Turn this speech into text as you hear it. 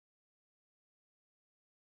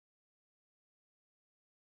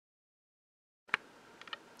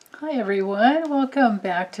Hi everyone, welcome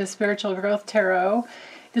back to Spiritual Growth Tarot.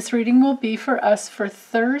 This reading will be for us for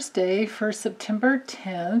Thursday, for September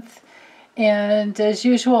 10th. And as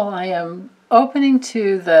usual, I am opening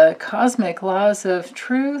to the cosmic laws of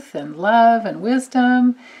truth and love and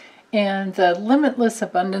wisdom and the limitless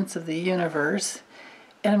abundance of the universe.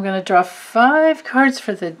 And I'm going to draw 5 cards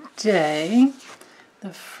for the day.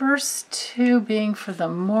 The first 2 being for the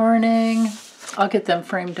morning. I'll get them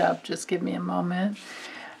framed up, just give me a moment.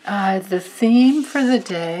 The theme for the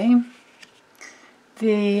day,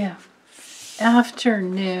 the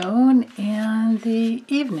afternoon, and the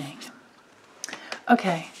evening.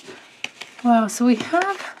 Okay, wow, so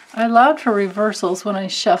I allowed for reversals when I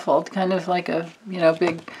shuffled, kind of like a,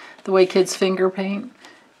 big, the way kids finger paint,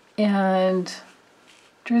 and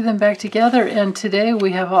drew them back together, and today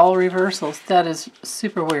we have all reversals. That is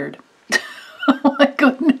super weird. Oh my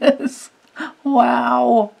goodness.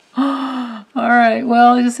 Wow. All right,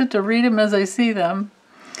 well, I just have to read them as I see them.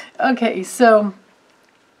 Okay, so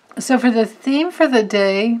for the theme for the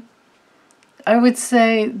day, I would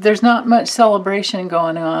say there's not much celebration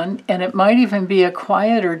going on, and it might even be a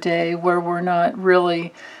quieter day where we're not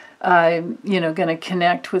really, going to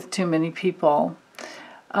connect with too many people.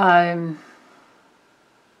 This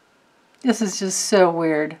is just so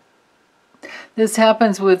weird. This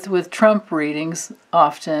happens with Trump readings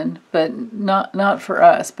often, but not for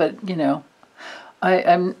us. But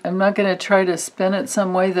I'm not going to try to spin it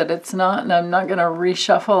some way that it's not, and I'm not going to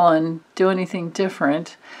reshuffle and do anything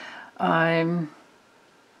different. Oh,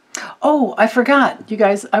 I forgot, you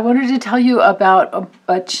guys. I wanted to tell you about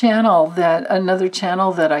another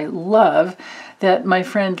channel that I love, that my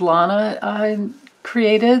friend Lana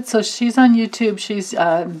created. So she's on YouTube. She's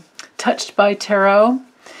Touched by Tarot.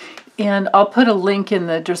 And I'll put a link in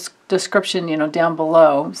the description, down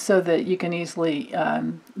below, so that you can easily,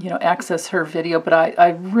 access her video. But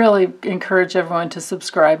I really encourage everyone to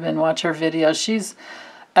subscribe and watch her videos. She's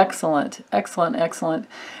excellent, excellent, excellent.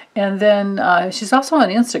 And then she's also on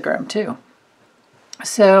Instagram too.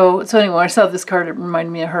 So anyway, when I saw this card, it reminded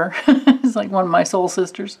me of her. It's like one of my soul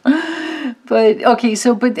sisters. But okay,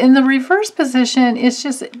 but in the reverse position,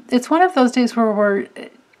 it's one of those days where we're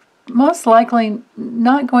most likely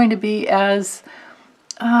not going to be as,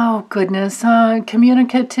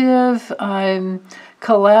 communicative,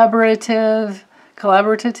 collaborative,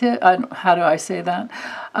 how do I say that?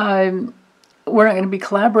 We're not going to be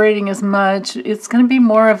collaborating as much. It's going to be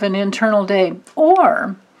more of an internal day.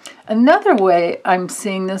 Or another way I'm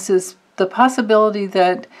seeing this is the possibility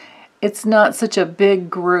that it's not such a big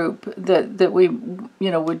group that we,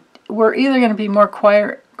 we're either going to be more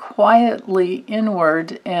quietly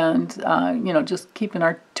inward and, just keeping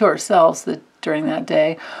to ourselves during that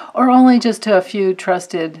day, or only just to a few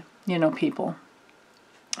trusted, people.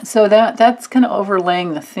 So that's kind of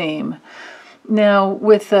overlaying the theme. Now,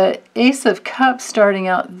 with the Ace of Cups starting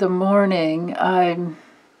out the morning,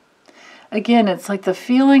 again, it's like the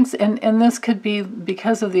feelings, and this could be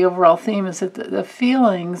because of the overall theme, is that the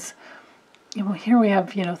feelings, here we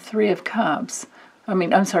have, 3 of Cups.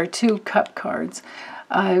 I'm sorry, 2 cup cards.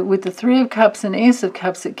 With the 3 of Cups and Ace of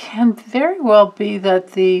Cups, it can very well be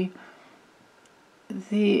that the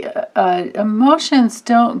emotions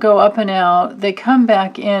don't go up and out. They come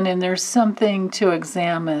back in, and there's something to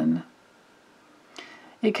examine.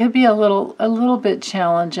 It could be a little bit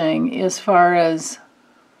challenging as far as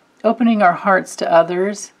opening our hearts to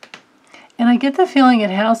others. And I get the feeling it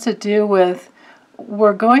has to do with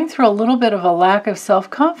we're going through a little bit of a lack of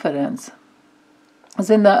self-confidence. As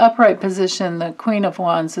in the upright position, the Queen of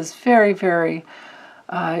Wands is very, very,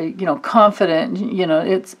 confident.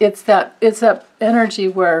 It's that energy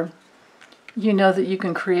where you know that you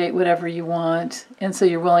can create whatever you want, and so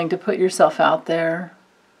you're willing to put yourself out there.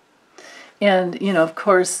 And of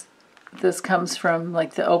course, this comes from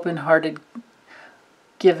like the open-hearted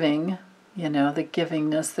giving, the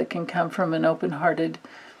givingness that can come from an open-hearted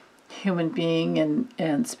human being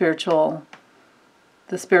and spiritual.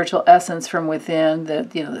 The spiritual essence from within,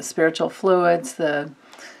 the spiritual fluids, the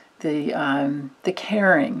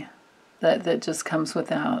caring that just comes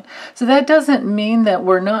without. So that doesn't mean that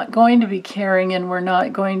we're not going to be caring and we're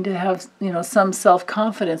not going to have some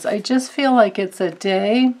self-confidence. I just feel like it's a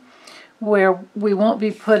day where we won't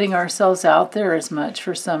be putting ourselves out there as much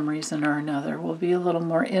for some reason or another. We'll be a little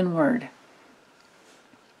more inward.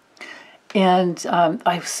 And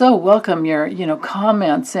I so welcome your,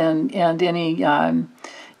 comments and any,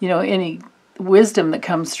 any wisdom that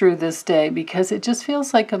comes through this day, because it just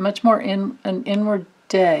feels like a much more an inward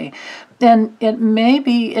day. And it may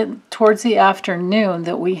be towards the afternoon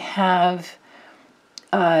that we have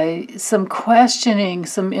some questioning,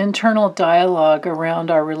 some internal dialogue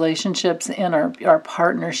around our relationships and our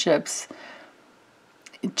partnerships,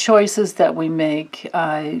 choices that we make,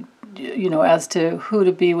 as to who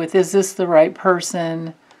to be with. Is this the right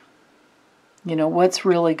person? What's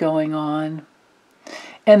really going on?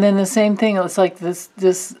 And then the same thing, it's like this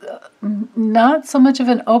not so much of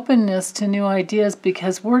an openness to new ideas,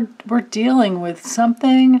 because we're dealing with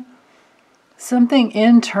something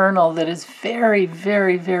internal that is very,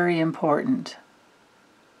 very, very important.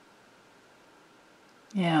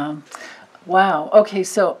 Yeah. Wow. Okay,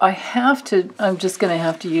 so I'm just going to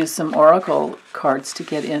have to use some oracle cards to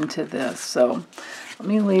get into this. So let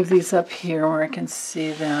me leave these up here where I can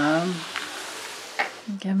see them.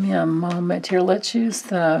 Give me a moment here. Let's use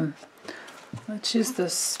the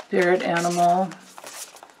spirit animal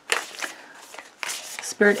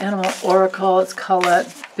oracle. It's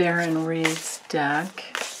Colette Baron Reed's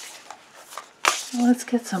deck. Let's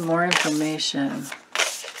get some more information.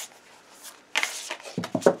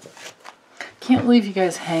 Can't leave you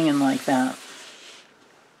guys hanging like that.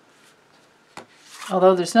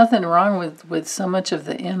 Although there's nothing wrong with so much of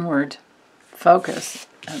the inward focus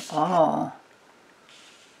at all.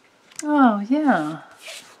 Oh, yeah.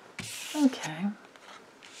 Okay.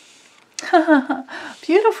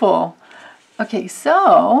 Beautiful. Okay,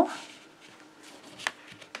 so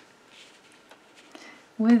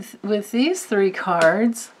with these three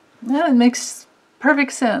cards, it makes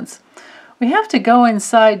perfect sense. We have to go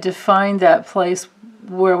inside to find that place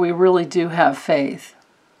where we really do have faith.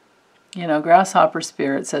 Grasshopper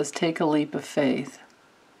Spirit says, take a leap of faith.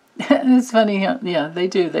 It's funny, yeah, they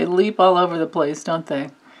do. They leap all over the place, don't they?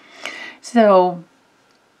 So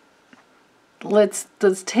let's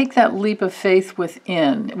take that leap of faith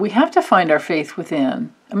within. We have to find our faith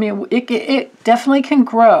within. I mean, it definitely can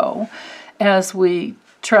grow as we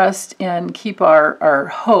trust and keep our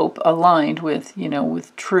hope aligned with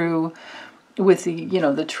the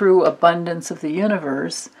true abundance of the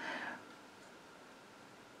universe.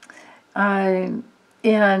 And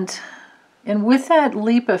with that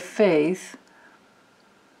leap of faith,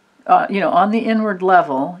 on the inward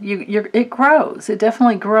level, it grows. It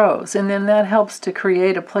definitely grows, and then that helps to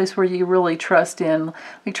create a place where you really trust in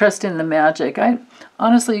the magic.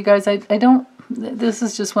 Honestly, you guys, I don't. This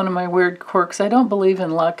is just one of my weird quirks. I don't believe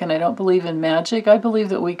in luck, and I don't believe in magic. I believe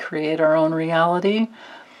that we create our own reality,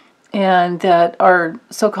 and that our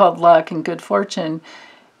so-called luck and good fortune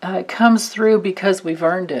comes through because we've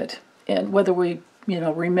earned it, and whether we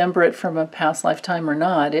remember it from a past lifetime or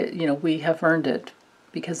not, we have earned it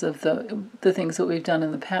because of the things that we've done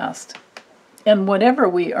in the past. And whatever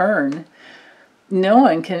we earn, no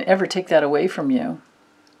one can ever take that away from you.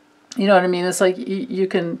 You know what I mean? It's like you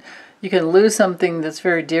can lose something that's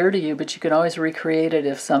very dear to you, but you can always recreate it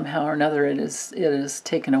if somehow or another it is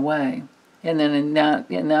taken away. And then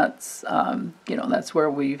that's where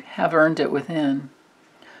we have earned it within.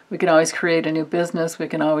 We can always create a new business. We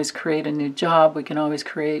can always create a new job. We can always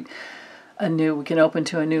create we can open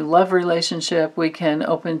to a new love relationship. We can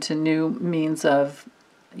open to new means of,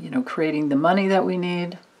 creating the money that we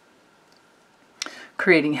need,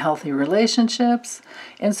 creating healthy relationships.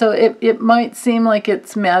 And so it might seem like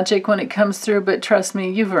it's magic when it comes through, but trust me,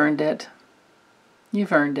 you've earned it.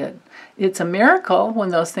 You've earned it. It's a miracle when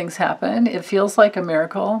those things happen. It feels like a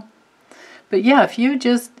miracle. But yeah,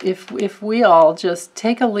 if we all just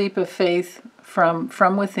take a leap of faith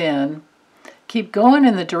from within, keep going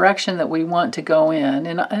in the direction that we want to go in.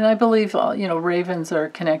 And I believe, ravens are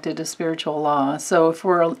connected to spiritual law. So if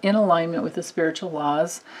we're in alignment with the spiritual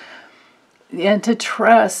laws, and to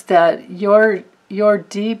trust that your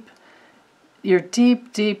deep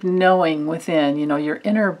knowing within, your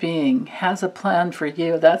inner being has a plan for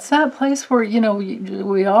you. That's that place where,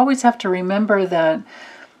 we always have to remember that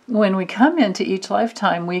when we come into each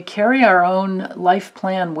lifetime, we carry our own life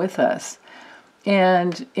plan with us.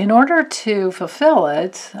 And in order to fulfill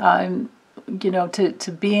it, to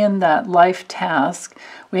be in that life task,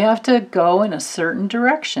 we have to go in a certain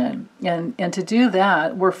direction. And to do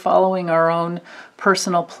that, we're following our own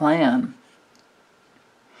personal plan.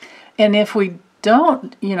 And if we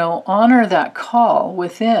don't, honor that call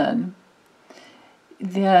within,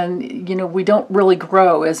 then, we don't really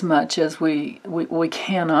grow as much as we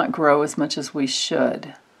cannot grow as much as we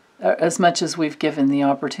should. As much as we've given the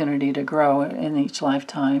opportunity to grow in each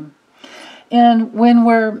lifetime. And when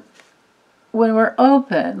we're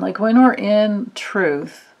open, like when we're in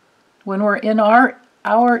truth, when we're in our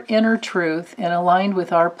inner truth and aligned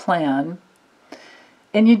with our plan,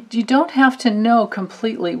 and you don't have to know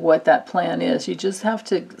completely what that plan is, you just have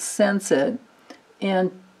to sense it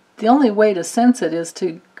and the only way to sense it is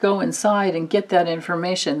to go inside and get that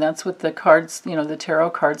information. That's what the cards, you know, the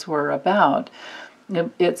tarot cards were about.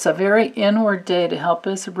 It's a very inward day to help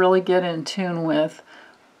us really get in tune with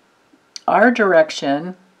our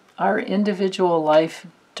direction, our individual life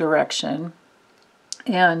direction,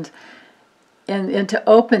 and to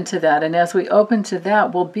open to that. And as we open to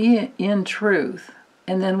that, we'll be in truth.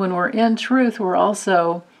 And then when we're in truth, we're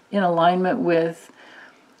also in alignment with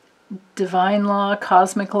divine law,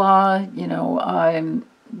 cosmic law, you know,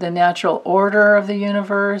 the natural order of the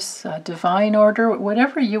universe, divine order,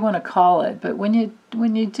 whatever you want to call it. But when you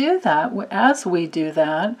do that, as we do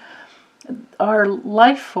that, our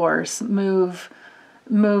life force moves.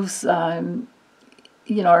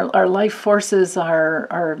 You know, our life forces,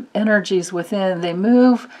 our energies within, they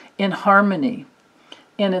move in harmony.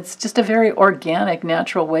 And it's just a very organic,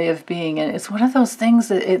 natural way of being. And it's one of those things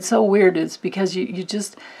that it's so weird. It's because you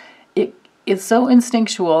just, it's so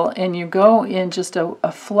instinctual, and you go in just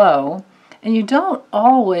a flow, and you don't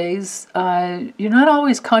always, you're not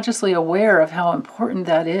always consciously aware of how important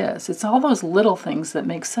that is. It's all those little things that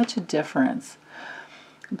make such a difference.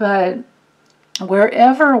 But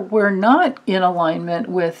wherever we're not in alignment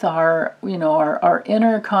with our, you know, our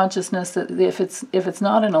inner consciousness, that if it's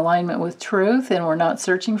not in alignment with truth, and we're not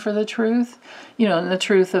searching for the truth, you know, and the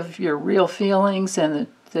truth of your real feelings, and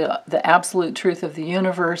the absolute truth of the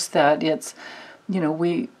universe, that it's, you know,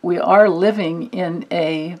 we are living in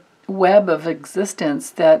a web of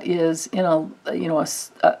existence that is in a, you know,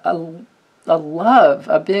 a love,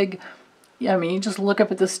 a big, I mean, you just look up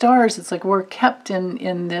at the stars, it's like we're kept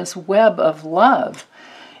in this web of love.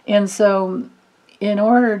 And so in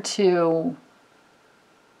order to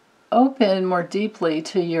open more deeply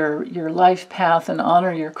to your life path and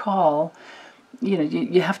honor your call, you know,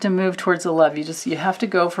 you have to move towards the love. You have to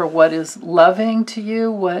go for what is loving to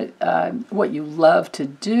you, what you love to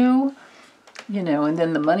do, you know, and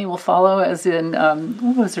then the money will follow, as in,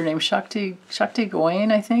 what was her name? Shakti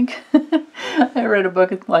Gawain, I think. I read a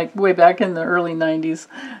book like way back in the early 90s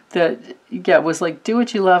that, yeah, was like, do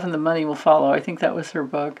what you love and the money will follow. I think that was her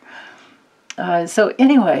book. So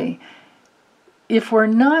anyway, if we're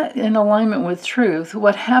not in alignment with truth,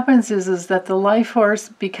 what happens is that the life force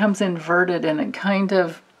becomes inverted, and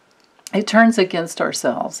it turns against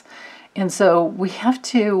ourselves. And so we have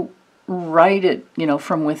to right it, you know,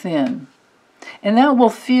 from within. And that will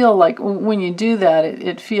feel like, when you do that,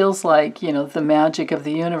 it feels like, you know, the magic of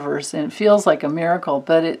the universe, and it feels like a miracle,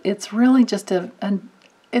 but it's really just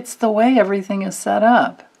it's the way everything is set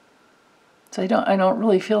up. So I don't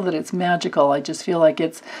really feel that it's magical. I just feel like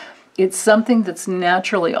it's something that's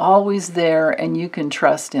naturally always there, and you can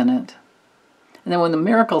trust in it. And then when the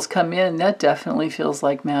miracles come in, that definitely feels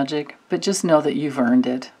like magic, but just know that you've earned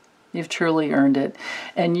it. You've truly earned it.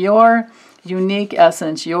 And your unique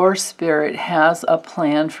essence, your spirit, has a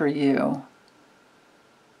plan for you.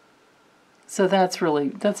 So that's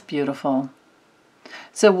beautiful.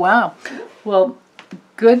 So wow. Well,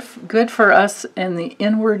 good for us in the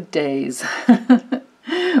inward days.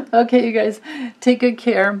 Okay, you guys, take good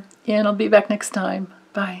care, and I'll be back next time.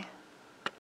 Bye.